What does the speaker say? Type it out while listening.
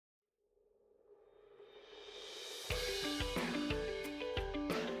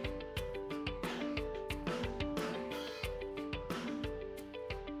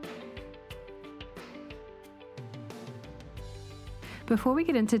Before we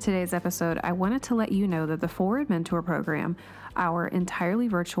get into today's episode, I wanted to let you know that the Forward Mentor Program, our entirely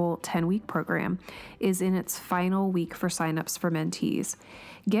virtual 10-week program, is in its final week for signups for mentees.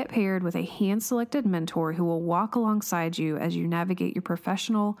 Get paired with a hand-selected mentor who will walk alongside you as you navigate your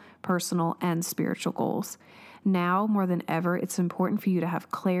professional, personal, and spiritual goals. Now, more than ever, it's important for you to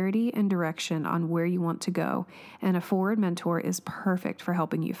have clarity and direction on where you want to go, and a Forward Mentor is perfect for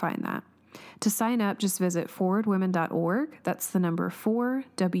helping you find that. To sign up, just visit forwardwomen.org. That's the number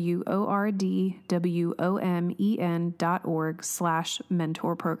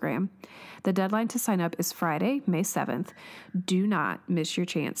 4wordwomen.org/mentor program. The deadline to sign up is Friday, May 7th. Do not miss your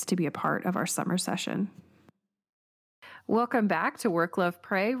chance to be a part of our summer session. Welcome back to Work, Love,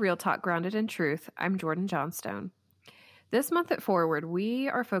 Pray, Real Talk Grounded in Truth. I'm Jordan Johnstone. This month at Forward, we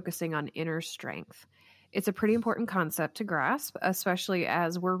are focusing on inner strength. It's a pretty important concept to grasp, especially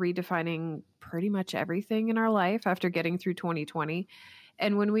as we're redefining pretty much everything in our life after getting through 2020.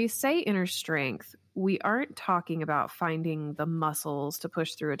 And when we say inner strength, we aren't talking about finding the muscles to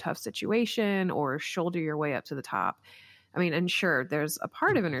push through a tough situation or shoulder your way up to the top. I mean, and sure, there's a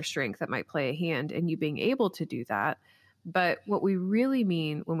part of inner strength that might play a hand in you being able to do that. But what we really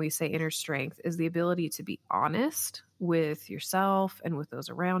mean when we say inner strength is the ability to be honest with yourself and with those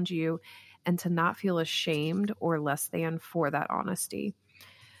around you, and to not feel ashamed or less than for that honesty.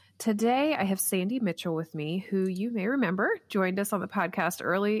 Today, I have Sandy Mitchell with me, who you may remember joined us on the podcast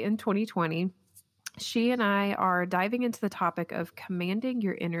early in 2020. She and I are diving into the topic of commanding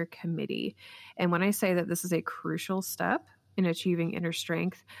your inner committee. And when I say that this is a crucial step in achieving inner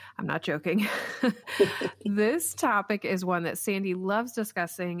strength, I'm not joking. This topic is one that Sandy loves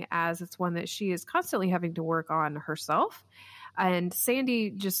discussing, as it's one that she is constantly having to work on herself. And Sandy,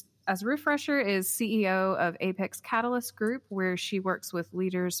 just as a refresher, is CEO of Apex Catalyst Group, where she works with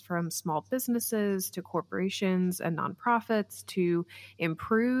leaders from small businesses to corporations and nonprofits to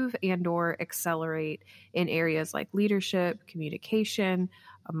improve and or accelerate in areas like leadership, communication,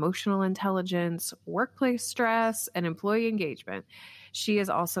 emotional intelligence, workplace stress, and employee engagement. She is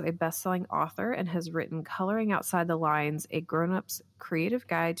also a best-selling author and has written Coloring Outside the Lines, a grown-up's creative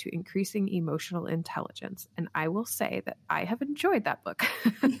guide to increasing emotional intelligence. And I will say that I have enjoyed that book.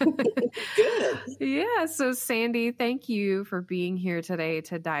 Good. Yeah. So Sandy, thank you for being here today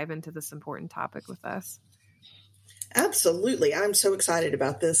to dive into this important topic with us. Absolutely. I'm so excited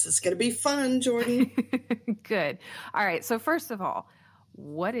about this. It's going to be fun, Jordan. Good. All right. So first of all,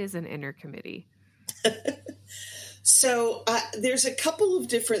 what is an inner committee? So there's a couple of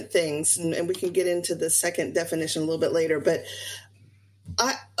different things, and we can get into the second definition a little bit later. But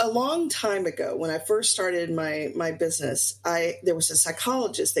a long time ago, when I first started my business, there was a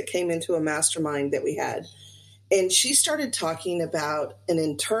psychologist that came into a mastermind that we had, and she started talking about an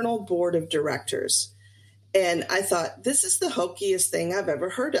internal board of directors. And I thought, this is the hokiest thing I've ever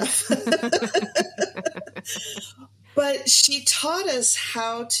heard of. But she taught us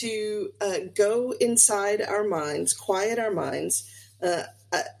how to go inside our minds, quiet our minds.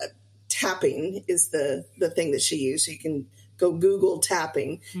 Tapping is the thing that she used. So you can go Google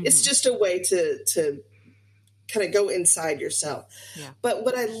tapping. Mm-hmm. It's just a way to kind of go inside yourself. Yeah. But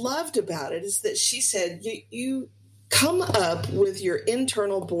what I loved about it is that she said, you come up with your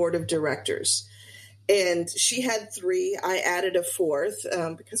internal board of directors. And she had 3. I added a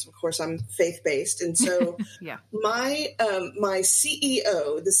 4th because, of course, I'm faith-based. And so yeah. my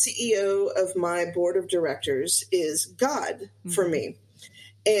CEO, the CEO of my board of directors, is God for me.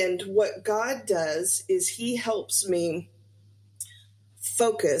 And what God does is he helps me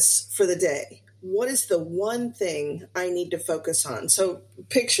focus for the day. What is the one thing I need to focus on? So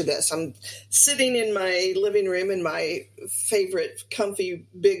picture this. I'm sitting in my living room in my favorite comfy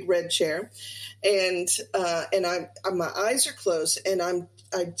big red chair, and my eyes are closed, and I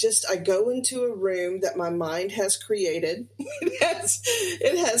go into a room that my mind has created.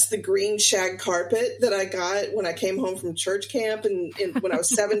 It has the green shag carpet that I got when I came home from church camp and when I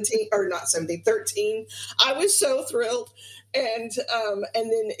was 13. I was so thrilled. And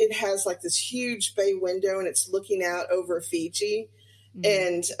then it has like this huge bay window, and it's looking out over Fiji,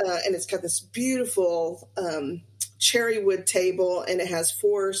 and it's got this beautiful cherry wood table, and it has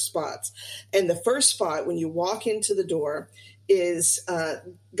 4 spots. And the first spot, when you walk into the door, is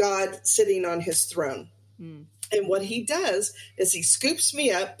God sitting on his throne. Mm. And what he does is he scoops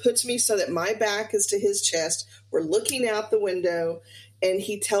me up, puts me so that my back is to his chest. We're looking out the window, and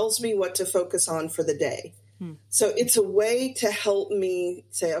he tells me what to focus on for the day. So it's a way to help me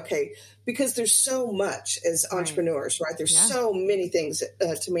say, okay, because there's so much as entrepreneurs, right? There's so many things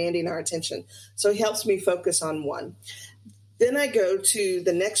demanding our attention. So he helps me focus on one. Then I go to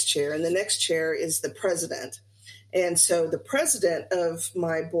the next chair, and the next chair is the president. And so the president of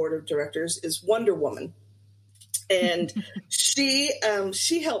my board of directors is Wonder Woman. And she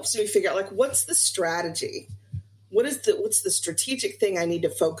helps me figure out, like, what's the strategy? What's the strategic thing I need to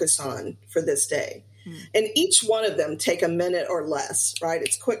focus on for this day? And each one of them take a minute or less, right?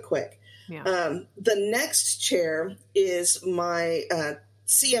 It's quick. Yeah. The next chair is my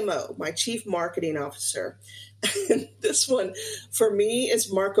CMO, my Chief Marketing Officer. This one for me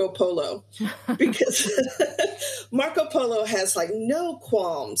is Marco Polo, because Marco Polo has like no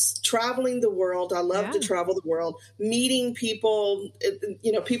qualms traveling the world. I love to travel the world, meeting people.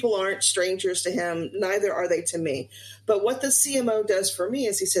 People aren't strangers to him. Neither are they to me. But what the CMO does for me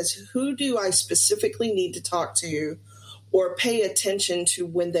is he says, who do I specifically need to talk to or pay attention to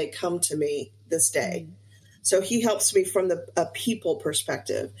when they come to me this day? So he helps me from a people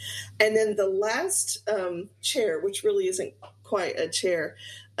perspective. And then the last chair, which really isn't quite a chair,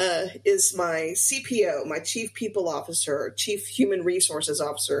 is my CPO, my Chief People Officer, Chief Human Resources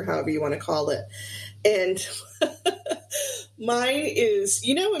Officer, however you want to call it. And mine is,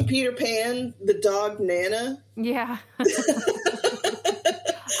 in Peter Pan, the dog Nana? Yeah. That's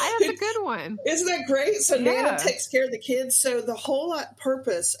a good one. Isn't that great? So Nana takes care of the kids. So the whole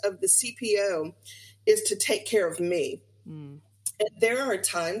purpose of the CPO is to take care of me. And there are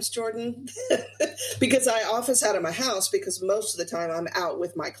times, Jordan, because I office out of my house, because most of the time I'm out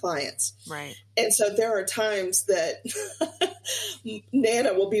with my clients. Right. And so there are times that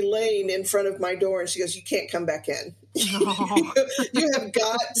Nana will be laying in front of my door and she goes, you can't come back in. You have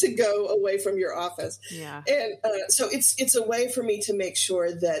got to go away from your office. Yeah. And so it's a way for me to make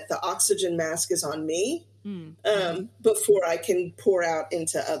sure that the oxygen mask is on me before I can pour out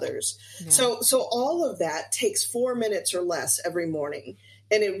into others. Yeah. So all of that takes 4 minutes or less every morning.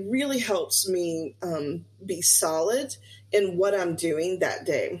 And it really helps me be solid in what I'm doing that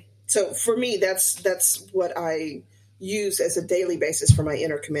day. So for me, that's what I use as a daily basis for my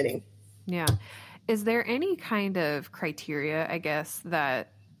inner committee. Yeah. Is there any kind of criteria, I guess,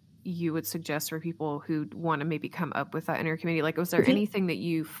 that you would suggest for people who want to maybe come up with that inner committee? Like, was there anything that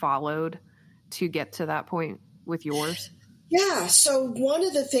you followed to get to that point with yours? Yeah. So one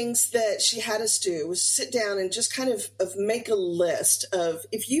of the things that she had us do was sit down and just kind of make a list of,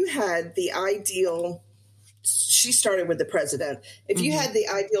 if you had the ideal, she started with the president. If you had the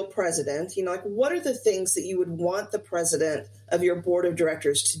ideal president, like, what are the things that you would want the president of your board of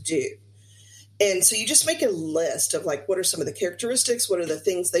directors to do? And so you just make a list of, like, what are some of the characteristics? What are the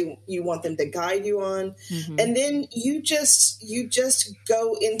things you want them to guide you on? And then you just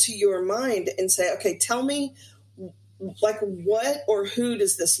go into your mind and say, okay, tell me, like, what or who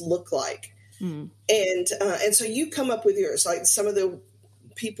does this look like? And so you come up with yours. Like, some of the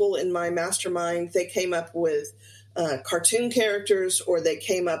people in my mastermind, they came up with cartoon characters, or they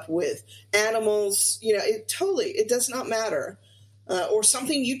came up with animals. It does not matter. Or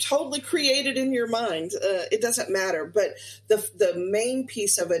something you totally created in your mind. It doesn't matter. But the main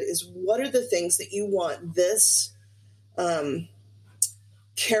piece of it is, what are the things that you want this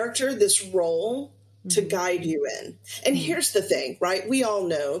character, this role, to guide you in? And here's the thing, right? We all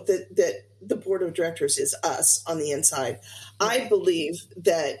know that the board of directors is us on the inside. I believe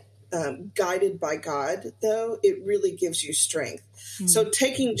that guided by God, though, it really gives you strength. So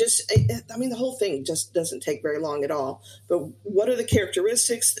taking the whole thing just doesn't take very long at all. But what are the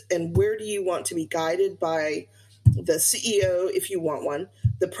characteristics, and where do you want to be guided by the CEO, if you want one,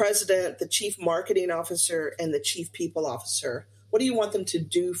 the president, the chief marketing officer, and the chief people officer? What do you want them to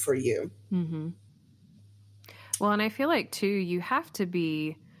do for you? Well, and I feel like, too, you have to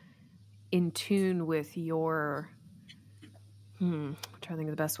be in tune with your, I'm trying to think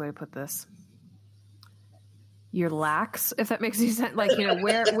of the best way to put this, your lacks, if that makes any sense. Like,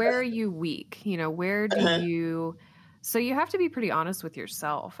 where are you weak? Where do you, so you have to be pretty honest with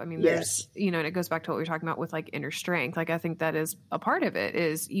yourself. I mean, there's, and it goes back to what we were talking about with, like, inner strength. Like, I think that is a part of it,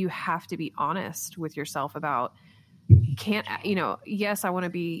 is you have to be honest with yourself about, yes, I want to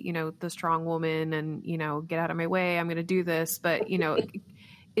be, the strong woman and, get out of my way. I'm going to do this, but,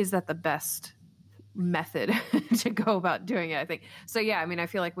 is that the best method to go about doing it? I think so. Yeah. I mean, I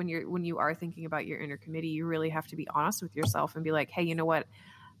feel like when you are thinking about your inner committee, you really have to be honest with yourself and be like, hey, you know what?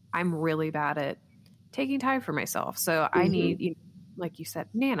 I'm really bad at taking time for myself. So I need, like you said,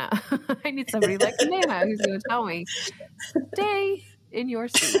 Nana. I need somebody like Nana who's going to tell me, stay in your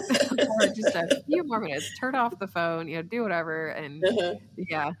seat for just a few more minutes, turn off the phone, do whatever. And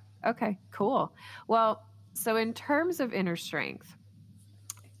yeah. Okay, cool. Well, so in terms of inner strength,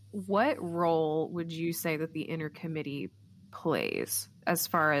 what role would you say that the inner committee plays as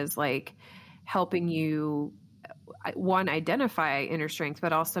far as, like, helping you, one, identify inner strength,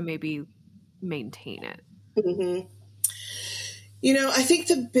 but also maybe maintain it? Mm-hmm. I think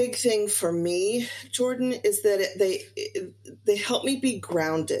the big thing for me, Jordan, is that they help me be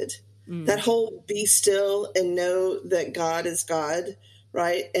grounded. That whole be still and know that God is God,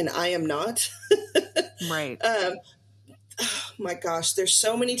 right? And I am not. Right. Oh my gosh, there's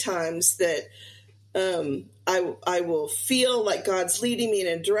so many times that I will feel like God's leading me in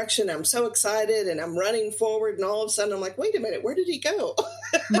a direction. I'm so excited and I'm running forward, and all of a sudden I'm like, wait a minute, where did he go?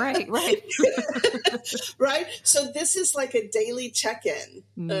 Right. Right. So this is like a daily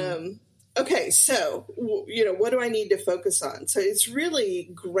check-in. Okay, so what do I need to focus on? So it's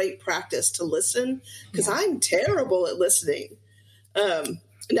really great practice to listen, because I'm terrible at listening.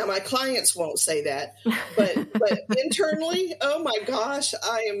 Now my clients won't say that, but internally, oh my gosh,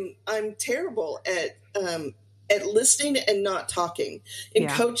 I'm terrible at listening and not talking. In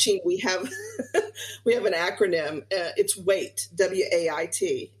coaching, we have an acronym. It's WAIT,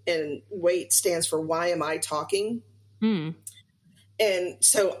 WAIT, and WAIT stands for Why Am I Talking? And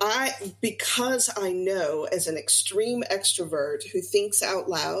so because I know, as an extreme extrovert who thinks out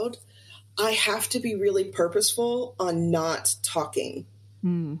loud, I have to be really purposeful on not talking.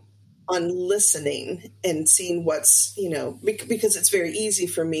 On listening and seeing what's, because it's very easy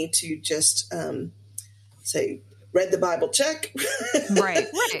for me to just say, read the Bible, check. Right.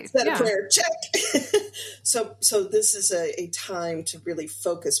 Said a prayer, check. So this is a time to really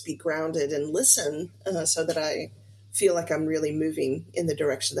focus, be grounded, and listen, so that I feel like I'm really moving in the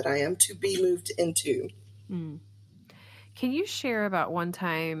direction that I am to be moved into. Can you share about one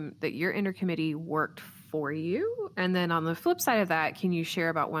time that your intercommittee worked for you? And then on the flip side of that, can you share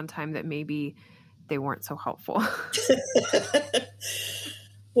about one time that maybe they weren't so helpful?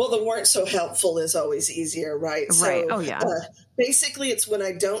 Well, the weren't so helpful is always easier, right? Right. So, basically, it's when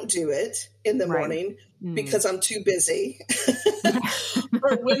I don't do it in the morning because I'm too busy,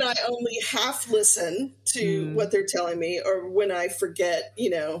 or when I only half listen to what they're telling me, or when I forget,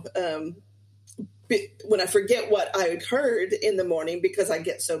 when I forget what I had heard in the morning because I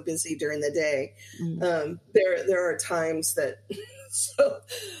get so busy during the day. There are times that,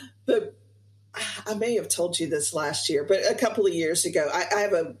 I may have told you this last year, but a couple of years ago, I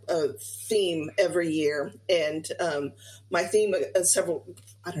have a theme every year. And my theme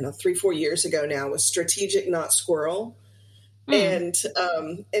 3-4 years ago now was strategic, not squirrel. And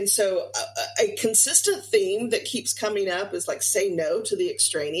so a consistent theme that keeps coming up is like, say no to the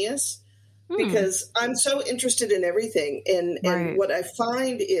extraneous. Because I'm so interested in everything. And what I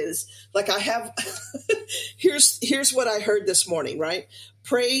find is, like, I have, here's what I heard this morning, right?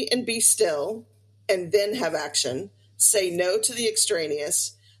 Pray and be still, and then have action. Say no to the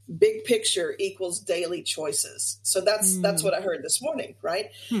extraneous. Big picture equals daily choices. So that's what I heard this morning, right?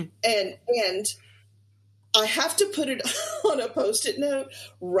 And I have to put it on a Post-it note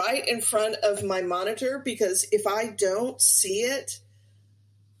right in front of my monitor, because if I don't see it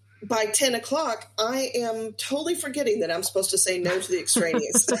by 10 o'clock, I am totally forgetting that I'm supposed to say no to the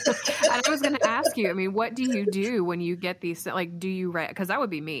extraneous. And I was going to ask you, what do you do when you get these? Like, do you write? Because that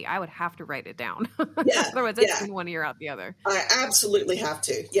would be me. I would have to write it down. Otherwise, it's in one ear out the other. I absolutely have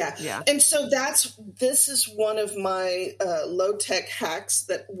to. Yeah. And so this is one of my low tech hacks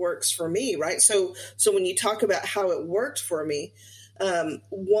that works for me, right? So when you talk about how it worked for me,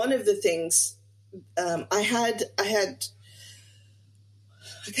 one of the things I had,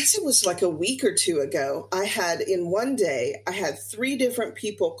 I guess it was like a week or two ago, in one day, I had 3 different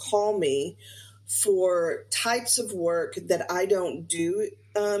people call me for types of work that I don't do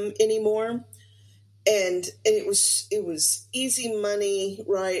anymore. And it was easy money,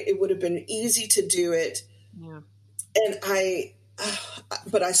 right? It would have been easy to do it. Yeah. And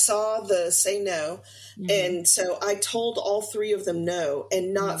but I saw the say no. And so I told all 3 of them no.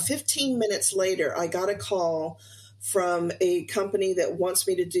 And not 15 minutes later, I got a call from a company that wants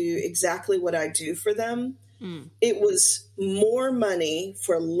me to do exactly what I do for them. It was more money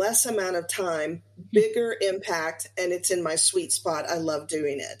for less amount of time, bigger impact, and it's in my sweet spot. I love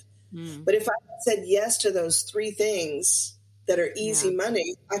doing it. But if I had said yes to those 3 things that are easy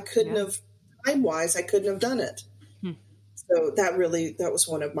money, I couldn't have, time-wise, I couldn't have done it. So that was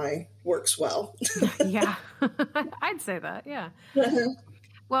one of my works well. Yeah, I'd say that. Yeah.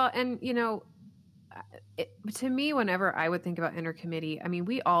 Well, and to me, whenever I would think about intercommittee,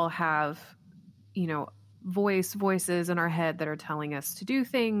 we all have, voices in our head that are telling us to do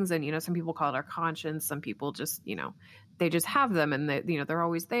things. And, some people call it our conscience. Some people just, they just have them, and they're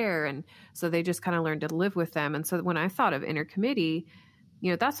always there. And so they just kind of learn to live with them. And so when I thought of intercommittee,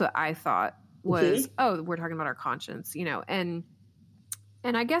 that's what I thought was, we're talking about our conscience, and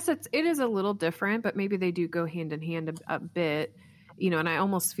I guess it is a little different, but maybe they do go hand in hand a bit, and I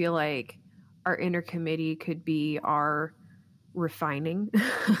almost feel like our inner committee could be our refining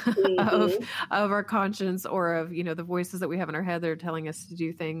Mm-hmm. of our conscience, or of, the voices that we have in our head that are telling us to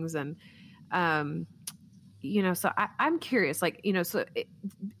do things. And, so I'm curious,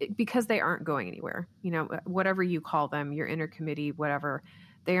 because they aren't going anywhere, whatever you call them, your inner committee, whatever,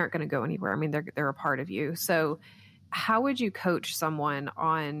 they aren't going to go anywhere. I mean, they're a part of you. So how would you coach someone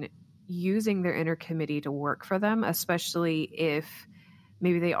on using their inner committee to work for them, especially if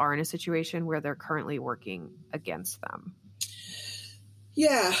maybe they are in a situation where they're currently working against them?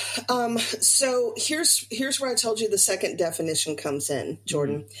 Yeah. So here's where I told you the second definition comes in,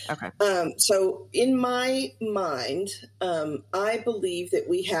 Jordan. Okay. So in my mind, I believe that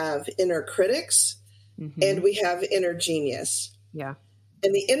we have inner critics and we have inner genius. Yeah.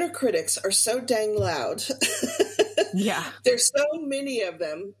 And the inner critics are so dang loud. Yeah. There's so many of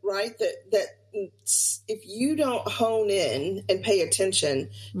them, right? That if you don't hone in and pay attention,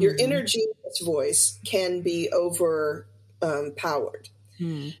 your inner genius voice can be overpowered.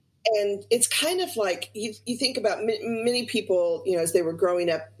 And it's kind of like you think about many people, as they were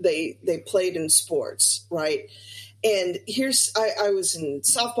growing up, they played in sports, right? And I was in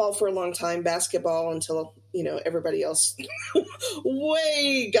softball for a long time, basketball, until, everybody else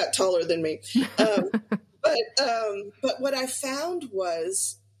way got taller than me. But what I found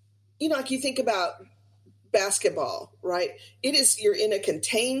was, like you think about basketball, right? You're in a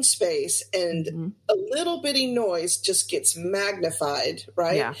contained space and a little bitty noise just gets magnified,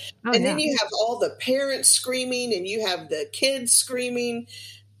 right? Yeah. Then you have all the parents screaming and you have the kids screaming.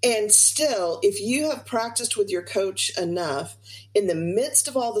 And still, if you have practiced with your coach enough, in the midst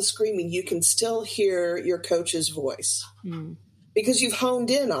of all the screaming, you can still hear your coach's voice because you've honed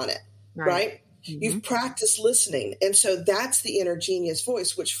in on it, right? You've practiced listening. And so that's the inner genius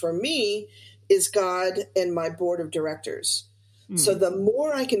voice, which for me is God and my board of directors. So the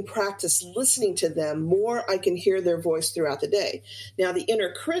more I can practice listening to them, more I can hear their voice throughout the day. Now, the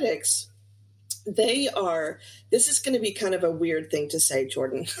inner critics, this is going to be kind of a weird thing to say,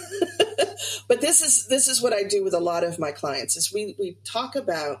 Jordan, but this is what I do with a lot of my clients is we talk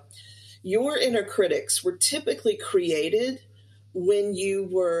about your inner critics were typically created when you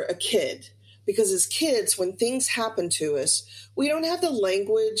were a kid. Because as kids, when things happen to us, we don't have the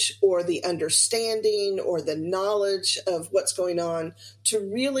language or the understanding or the knowledge of what's going on to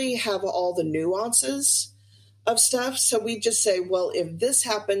really have all the nuances of stuff. So we just say, well, if this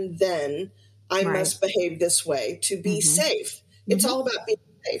happened, then I must behave this way to be safe. It's all about being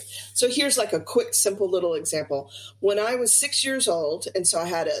safe. So here's like a quick, simple little example. When I was 6 years old, and so I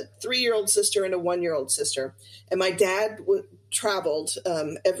had a 3-year-old sister and a 1-year-old sister, and my dad traveled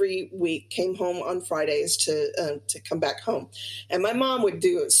every week, came home on Fridays to come back home. And my mom would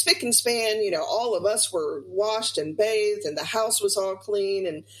do a spick and span, all of us were washed and bathed and the house was all clean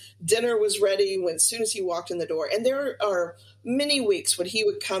and dinner was ready as soon as he walked in the door. And there are many weeks when he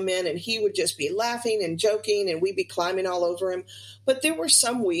would come in and he would just be laughing and joking and we'd be climbing all over him. But there were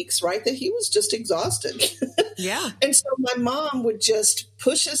some weeks, right, that he was just exhausted. Yeah. And so my mom would just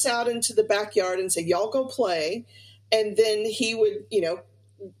push us out into the backyard and say, y'all go play. And then he would,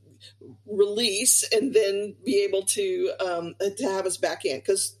 release and then be able to have us back in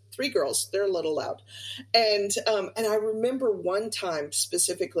because 3 girls, they're a little loud. And I remember one time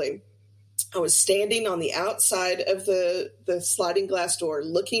specifically, I was standing on the outside of the sliding glass door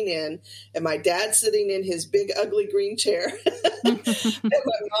looking in, and my dad sitting in his big, ugly green chair, and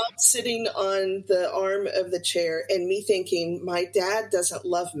my mom sitting on the arm of the chair, and me thinking, my dad doesn't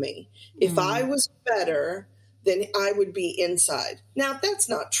love me. If I was better, then I would be inside. Now, that's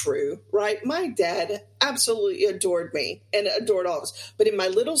not true, right? My dad absolutely adored me and adored all of us. But in my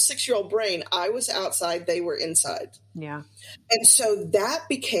little 6-year-old brain, I was outside, they were inside. Yeah. And so that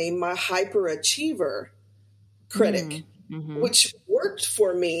became my hyperachiever critic, which worked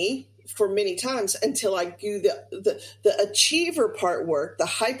for me for many times until I do the achiever part work. The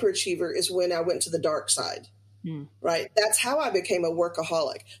hyperachiever is when I went to the dark side. Right. That's how I became a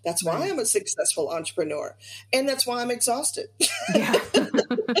workaholic. That's why I'm a successful entrepreneur. And that's why I'm exhausted. Yeah.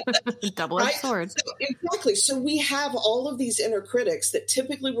 Double-edged sword. So, exactly. So we have all of these inner critics that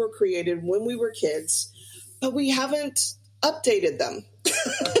typically were created when we were kids, but we haven't updated them.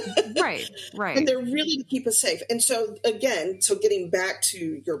 Right. And they're really to keep us safe. And so again, getting back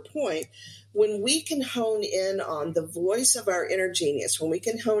to your point, when we can hone in on the voice of our inner genius, when we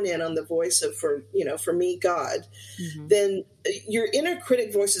can hone in on the voice of, for me, God, then your inner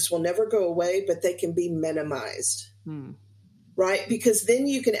critic voices will never go away, but they can be minimized, right? Because then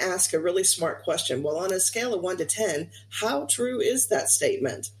you can ask a really smart question. Well, on a scale of 1 to 10, how true is that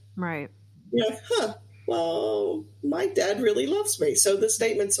statement? Right. You're like, well, my dad really loves me. So the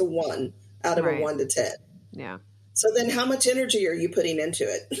statement's a 1. out of a Right. 1 to 10. Yeah. So then how much energy are you putting into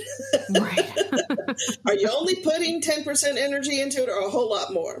it? Right. Are you only putting 10% energy into it or a whole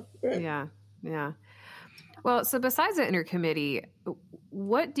lot more? Right? Yeah. Yeah. Well, so besides the inner committee,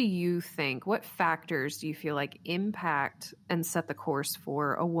 what do you think, what factors do you feel like impact and set the course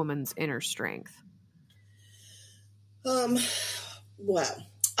for a woman's inner strength? Well,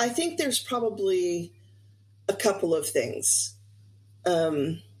 I think there's probably a couple of things.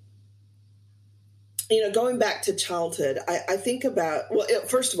 Going back to childhood, I think about,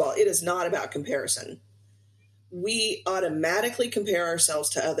 first of all, it is not about comparison. We automatically compare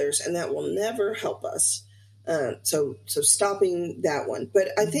ourselves to others, and that will never help us. So stopping that one. But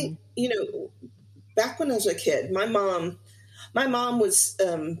I think, back when I was a kid, my mom was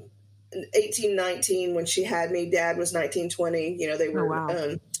 18, 19 when she had me. Dad was 19, 20. They were,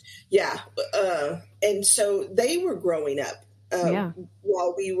 wow. And so they were growing up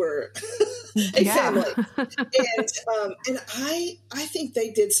while we were a family. And I think they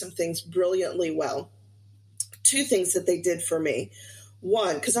did some things brilliantly well. 2 things that they did for me.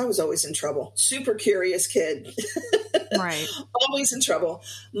 One, because I was always in trouble, super curious kid, right? Always in trouble.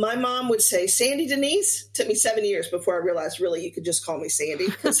 My mom would say, Sandy Denise. Took me 7 years before I realized really you could just call me Sandy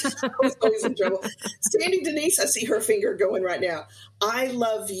because I was always in trouble. Sandy Denise, I see her finger going right now. I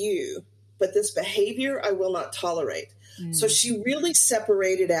love you, but this behavior I will not tolerate. So she really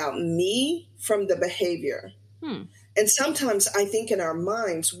separated out me from the behavior. And sometimes I think in our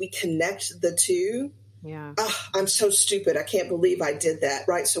minds, we connect the two. Yeah. I'm so stupid. I can't believe I did that.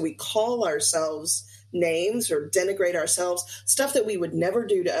 Right. So we call ourselves names or denigrate ourselves, stuff that we would never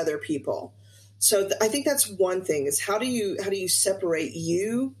do to other people. So I think that's one thing is how do you separate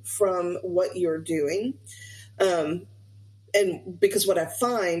you from what you're doing? And because what I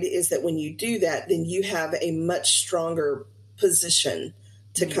find is that when you do that, then you have a much stronger position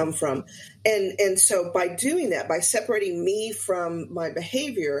to come from. And so by doing that, by separating me from my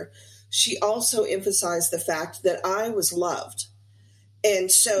behavior, she also emphasized the fact that I was loved. And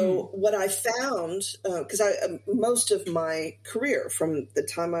so what I found, because most of my career from the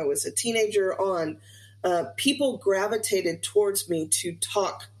time I was a teenager on, people gravitated towards me to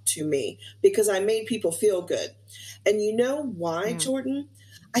talk to me because I made people feel good. And you know why, Jordan?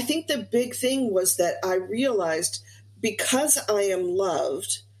 I think the big thing was that I realized because I am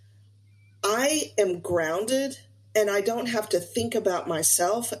loved, I am grounded and I don't have to think about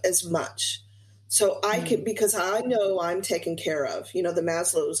myself as much. So I can, because I know I'm taken care of, the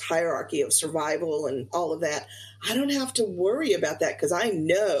Maslow's hierarchy of survival and all of that. I don't have to worry about that because I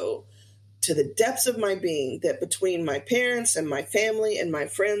know to the depths of my being that between my parents and my family and my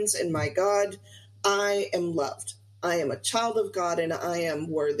friends and my God, I am loved. I am a child of God and I am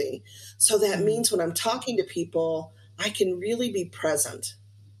worthy. So that means when I'm talking to people, I can really be present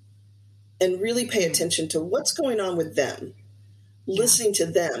and really pay attention to what's going on with them, listening to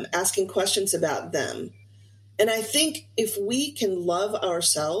them, asking questions about them. And I think if we can love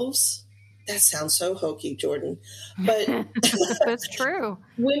ourselves, that sounds so hokey, Jordan, but that's true.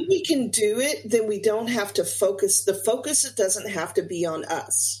 When we can do it, then we don't have to focus. The focus doesn't have to be on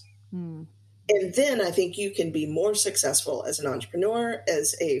us. And then I think you can be more successful as an entrepreneur,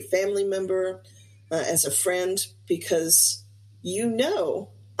 as a family member, as a friend, because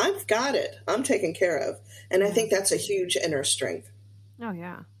I've got it. I'm taken care of. And I think that's a huge inner strength. Oh,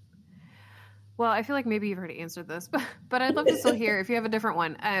 yeah. Well, I feel like maybe you've already answered this, but I'd love to still hear if you have a different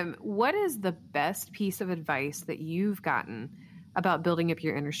one. What is the best piece of advice that you've gotten about building up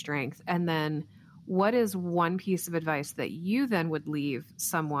your inner strength? And then what is one piece of advice that you then would leave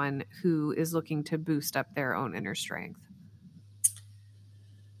someone who is looking to boost up their own inner strength?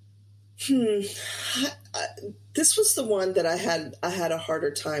 This was the one that I had a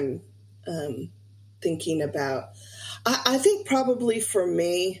harder time thinking about. I think probably for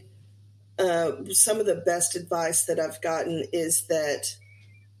me, some of the best advice that I've gotten is that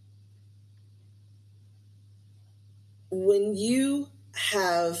when you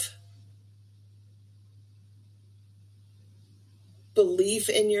have belief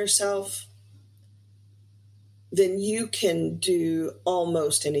in yourself, then you can do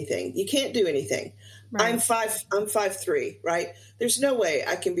almost anything. You can't do anything. Right. I'm 5'3", right? There's no way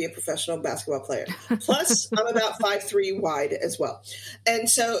I can be a professional basketball player. Plus, I'm about 5'3" wide as well. And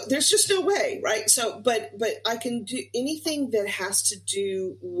so there's just no way, right? So, but I can do anything that has to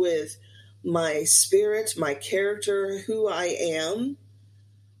do with my spirit, my character, who I am.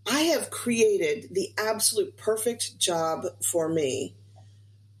 I have created the absolute perfect job for me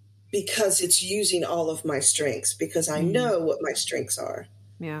because it's using all of my strengths, because I know what my strengths are.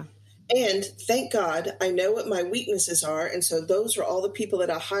 Yeah. And thank God I know what my weaknesses are. And so those are all the people that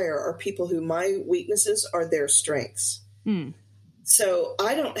I hire are people who my weaknesses are their strengths. Mm. So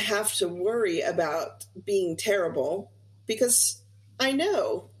I don't have to worry about being terrible because I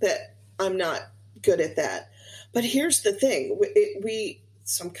know that I'm not good at that. But here's the thing.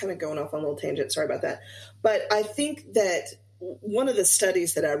 So I'm kind of going off on a little tangent. Sorry about that. But I think that one of the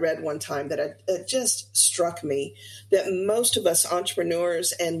studies that I read one time that it just struck me that most of us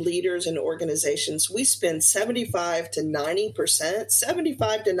entrepreneurs and leaders in organizations, we spend 75 to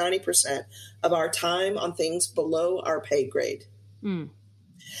 90% of our time on things below our pay grade. Mm.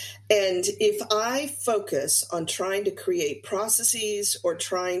 And if I focus on trying to create processes or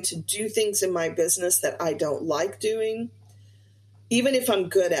trying to do things in my business that I don't like doing, even if I'm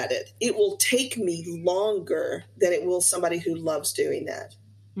good at it, it will take me longer than it will somebody who loves doing that.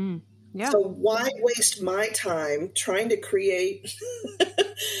 Mm, yeah. So why waste my time trying to create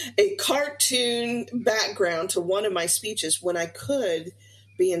a cartoon background to one of my speeches when I could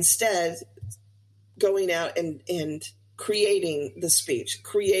be instead going out and creating the speech,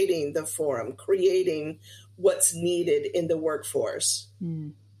 creating the forum, creating what's needed in the workforce.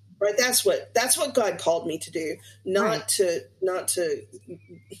 Mm. Right. That's what God called me to do, not to do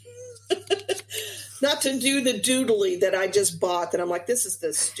the doodly that I just bought that I'm like, this is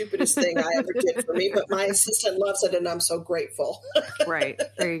the stupidest thing I ever did for me. But my assistant loves it and I'm so grateful. Right.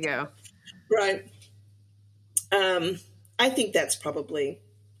 There you go. Right. I think that'll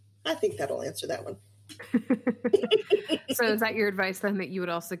answer that one. So is that your advice then that you would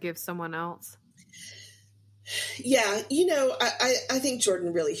also give someone else? Yeah, I think,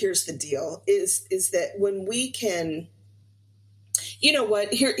 Jordan, really, here's the deal is that when we can, you know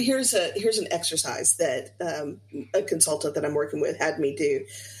what, here's an exercise that a consultant that I'm working with had me do.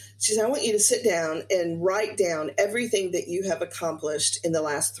 She said, I want you to sit down and write down everything that you have accomplished in the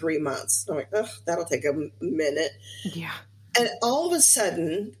last 3 months. I'm like, oh, that'll take a minute. Yeah. And all of a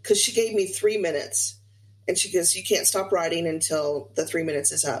sudden, because she gave me 3 minutes, and she goes, you can't stop writing until the 3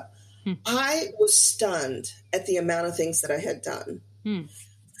 minutes is up. I was stunned at the amount of things that I had done.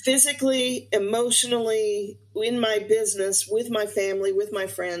 Physically, emotionally, in my business, with my family, with my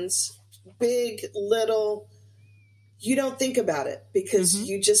friends, big, little. You don't think about it because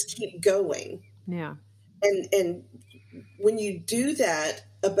you just keep going. Yeah. And when you do that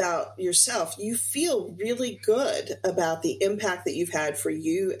about yourself, you feel really good about the impact that you've had for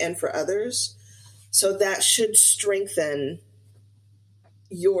you and for others. So that should strengthen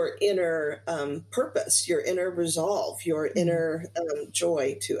your inner purpose, your inner resolve, your inner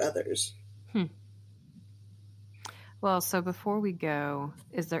joy to others. Well, so before we go,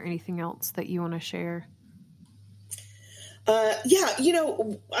 is there anything else that you want to share? Yeah,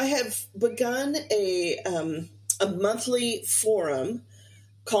 I have begun a monthly forum,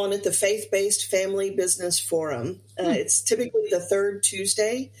 calling it the Faith-Based Family Business Forum. It's typically the third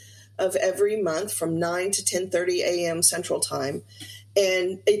Tuesday of every month from 9 to 10:30 a.m. Central Time.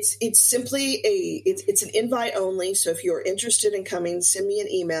 And it's simply it's an invite only. So if you're interested in coming, send me an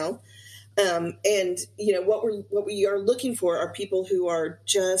email. And what we are looking for are people who are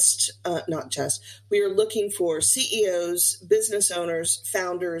we are looking for CEOs, business owners,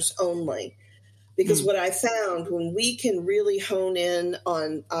 founders only. Because what I found when we can really hone in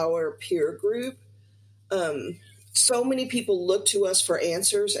on our peer group, so many people look to us for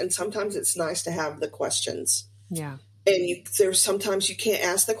answers, and sometimes it's nice to have the questions. Yeah. And there's sometimes you can't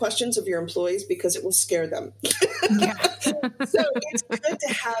ask the questions of your employees because it will scare them. Yeah. So it's good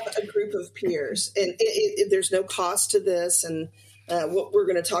to have a group of peers, and there's no cost to this. And what we're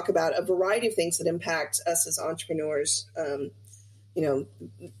going to talk about a variety of things that impact us as entrepreneurs.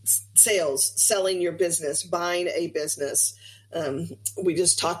 Sales, selling your business, buying a business. We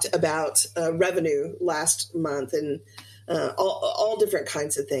just talked about revenue last month and all different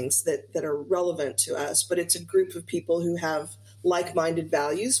kinds of things that are relevant to us. But it's a group of people who have like-minded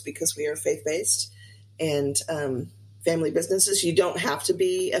values because we are faith-based and family businesses. You don't have to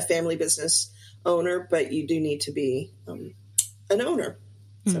be a family business owner, but you do need to be an owner.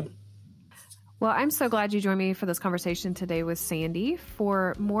 So. Well, I'm so glad you joined me for this conversation today with Sandy.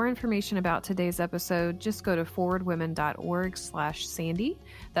 For more information about today's episode, just go to forwardwomen.org/Sandy.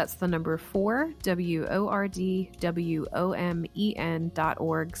 That's the number 4,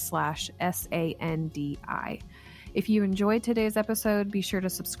 WORDWOMEN.org/SANDI. If you enjoyed today's episode, be sure to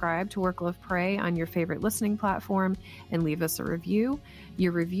subscribe to Work, Love, Pray on your favorite listening platform and leave us a review.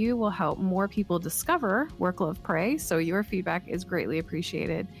 Your review will help more people discover Work, Love, Pray, so your feedback is greatly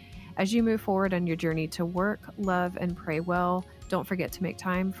appreciated. As you move forward on your journey to work, love, and pray well, don't forget to make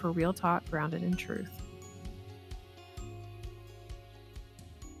time for real talk grounded in truth.